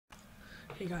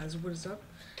Hey guys, what is up?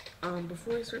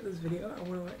 Before I start this video, I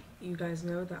want to let you guys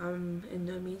know that I'm in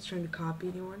no means trying to copy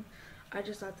anyone. I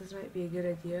just thought this might be a good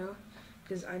idea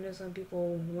because I know some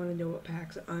people want to know what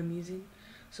packs I'm using,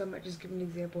 so I might just give an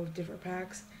example of different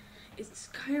packs. It's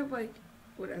kind of like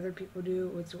what other people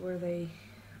do. It's where they,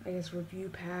 I guess, review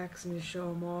packs and just show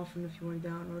them off, and if you want to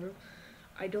download them.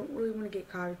 I don't really want to get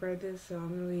copyrighted this, so I'm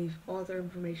going to leave all their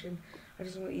information. I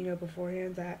just want to let you know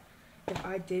beforehand that if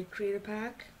I did create a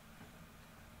pack,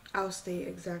 I'll state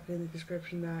exactly in the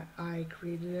description that I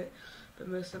created it, but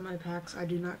most of my packs I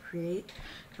do not create,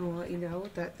 and I'll let you know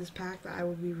that this pack that I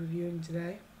will be reviewing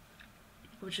today,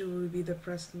 which will be the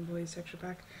PrestonPlayz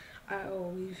Texturepack,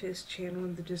 I'll leave his channel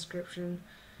in the description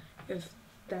if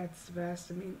that's the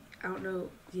best. I mean, I don't know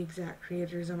the exact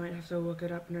creators, I might have to look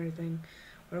it up and everything,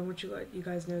 but I want to let you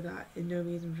guys know that in no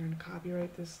means I'm trying to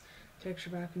copyright this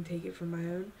texture pack and take it from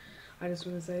my own. I just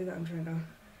want to say that I'm trying to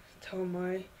tell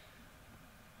my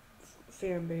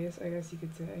fan base, I guess you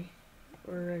could say,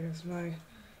 or I guess my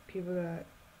people that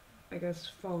I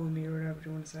guess follow me or whatever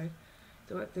you want to say,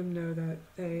 to let them know that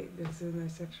this is a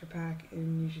nice texture pack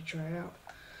and you should try it out.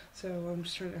 So I'm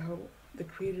just trying to help the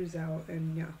creators out,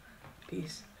 and yeah,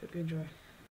 peace. Hope you enjoy.